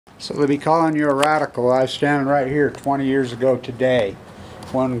So they'll be calling you a radical. I was standing right here 20 years ago today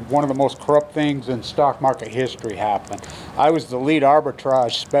when one of the most corrupt things in stock market history happened. I was the lead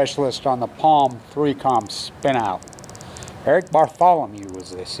arbitrage specialist on the Palm 3Com spinout. Eric Bartholomew was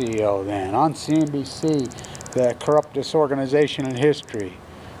the CEO then, on CNBC, the corruptest organization in history.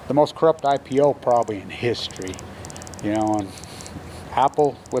 The most corrupt IPO probably in history. You know, and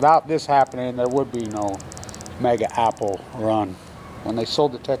Apple, without this happening, there would be no mega Apple run. When they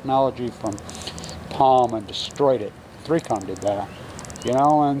sold the technology from Palm and destroyed it, 3Com did that, you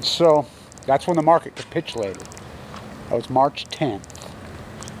know, and so that's when the market capitulated. That was March 10th,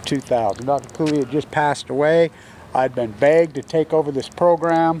 2000. Dr. Cooley had just passed away. I'd been begged to take over this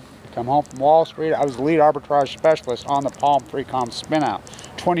program, to come home from Wall Street. I was the lead arbitrage specialist on the Palm 3Com spinout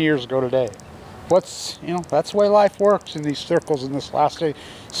 20 years ago today. You know, that's the way life works in these circles in this last day.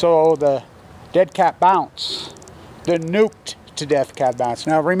 So the dead cat bounce, the nuked to death cat bounce.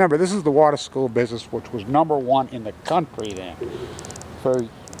 Now remember, this is the water school business, which was #1 in the country then. For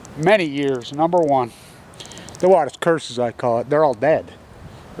many years, #1. The water curses, I call it. They're all dead.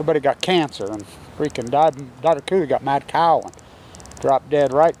 Everybody got cancer and freaking died. Dr. Cooley got mad cow and dropped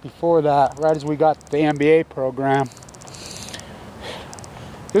dead right before that, right as we got the MBA program.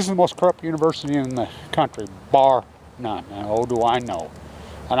 This is the most corrupt university in the country, bar none. And oh, do I know.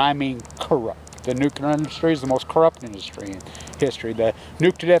 And I mean corrupt. The nuclear industry is the most corrupt industry in history. The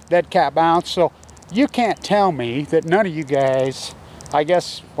nuke to death, dead cat bounce. So you can't tell me that none of you guys, I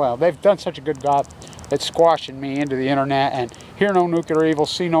guess, well, they've done such a good job at squashing me into the internet and hear no nuclear evil,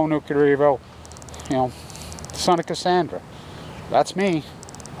 see no nuclear evil. You know, son of Cassandra. That's me.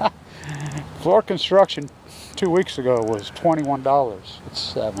 Floor construction 2 weeks ago was $21. It's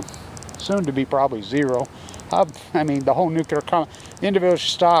 $7. Soon to be probably $0. I mean, the whole nuclear, the individual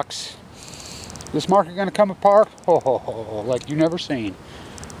stocks. This market going to come apart? Oh, like you never seen.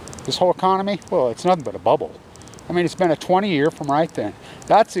 This whole economy? Well, it's nothing but a bubble. I mean, it's been a 20-year from right then.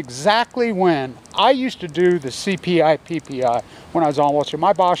 That's exactly when I used to do the CPI, PPI when I was on Wall Street.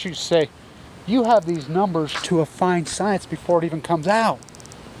 My boss used to say, you have these numbers to a fine science before it even comes out.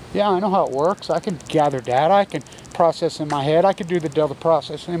 Yeah, I know how it works. I can gather data. I can process in my head. I can do the delta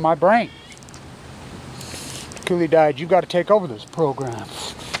processing in my brain. Cooley died. You've got to take over this program.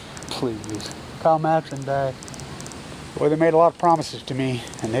 Please. Kyle Madsen died. Well, they made a lot of promises to me,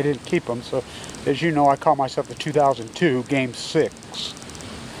 and they didn't keep them. So, as you know, I call myself the 2002 Game 6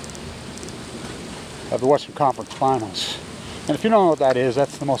 of the Western Conference Finals. And if you don't know what that is,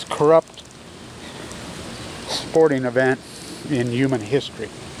 that's the most corrupt sporting event in human history.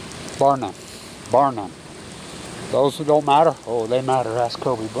 Bar none. Bar none. Those who don't matter, oh, they matter. Ask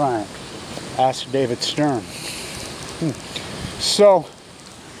Kobe Bryant. Ask David Stern. So,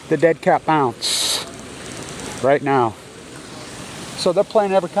 the dead cat bounce right now. So they're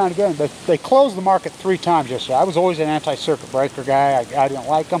playing every kind of game. They closed the market 3 times yesterday. I was always an anti-circuit breaker guy. I didn't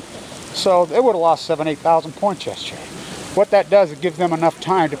like them. So they would have lost 7,000 to 8,000 points yesterday. What that does, it gives them enough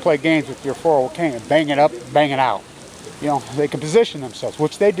time to play games with your 401k and bang it up, bang it out. You know, they can position themselves,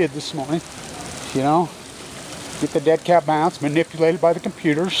 which they did this morning. You know, get the dead cat bounce, manipulated by the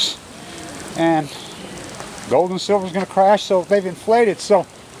computers. And gold and silver is going to crash, so they've inflated. So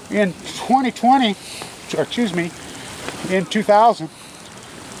in 2020, or excuse me, in 2000,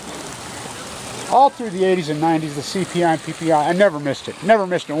 all through the 80s and 90s, the CPI and PPI, I never missed it. Never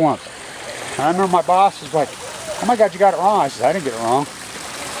missed it once. And I remember my boss was like, oh my God, you got it wrong. I said, I didn't get it wrong.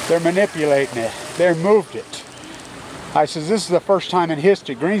 They're manipulating it. They moved it. I said, this is the first time in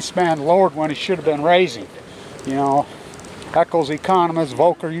history Greenspan lowered when he should have been raising. You know, Eccles economists,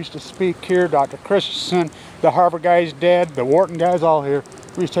 Volcker used to speak here, Dr. Christensen, the Harvard guy is dead, the Wharton guy's all here.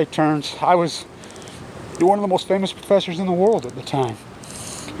 We used to take turns. I was one of the most famous professors in the world at the time.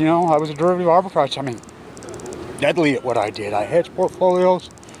 You know, I was a derivative arbitrage. I mean, deadly at what I did. I hedged portfolios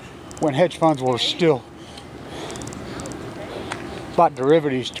when hedge funds were still bought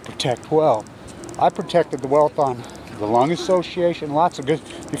derivatives to protect wealth. I protected the wealth on the Lung Association, lots of good,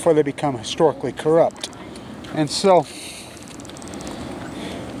 before they become historically corrupt. And so,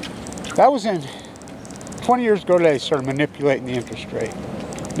 that was in 20 years ago today, they started manipulating the interest rate.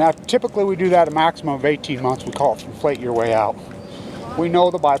 Now, typically we do that a maximum of 18 months. We call it inflate your way out. We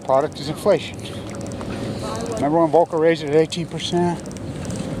know the byproduct is inflation. Remember when Volcker raised it at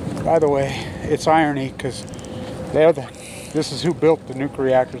 18%? By the way, it's irony because this is who built the nuclear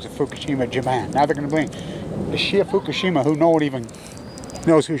reactors at Fukushima, Japan. Now they're going to blame, is she a Fukushima? Who no one even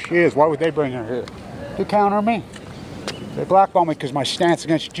knows who she is. Why would they bring her here? To counter me. They blackballed me because my stance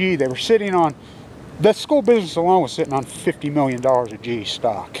against GE. They were sitting on The school business alone was sitting on $50 million of GE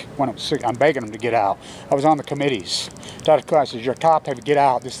stock when it was, I'm begging them to get out. I was on the committees. Dr. Class says, you're top heavy, get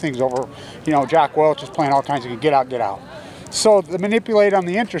out. This thing's over. You know, Jack Welch is playing all kinds of get out, get out. So the manipulate on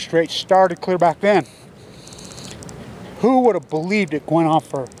the interest rate started clear back then. Who would have believed it went on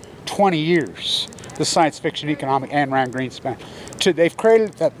for 20 years? The science fiction economic Ayn Rand Greenspan. They've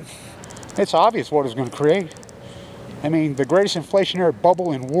created that. It's obvious what it's going to create. I mean, the greatest inflationary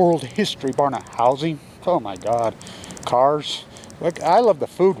bubble in world history, bar none. Housing. Oh my God. Cars. Look, I love the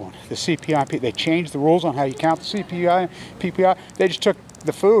food one. The CPI. They changed the rules on how you count the CPI, PPI. They just took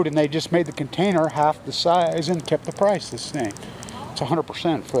the food and they just made the container half the size and kept the price the same. It's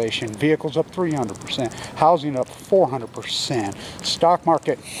 100% inflation. Vehicles up 300%. Housing up 400%. Stock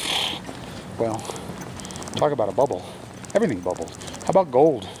market. Well, talk about a bubble. Everything bubbled. How about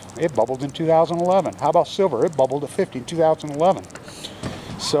gold? It bubbled in 2011. How about silver? It bubbled at 50 in 2011.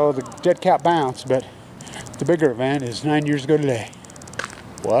 So the dead cat bounced, but the bigger event is 9 years ago today.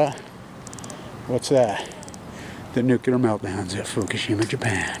 What? What's that? The nuclear meltdowns at Fukushima,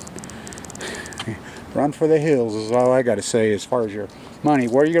 Japan. Run for the hills is all I got to say as far as your money.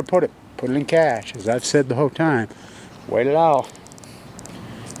 Where are you going to put it? Put it in cash, as I've said the whole time. Wait it out.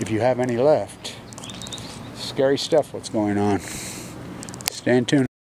 If you have any left. Scary stuff what's going on. Stay tuned.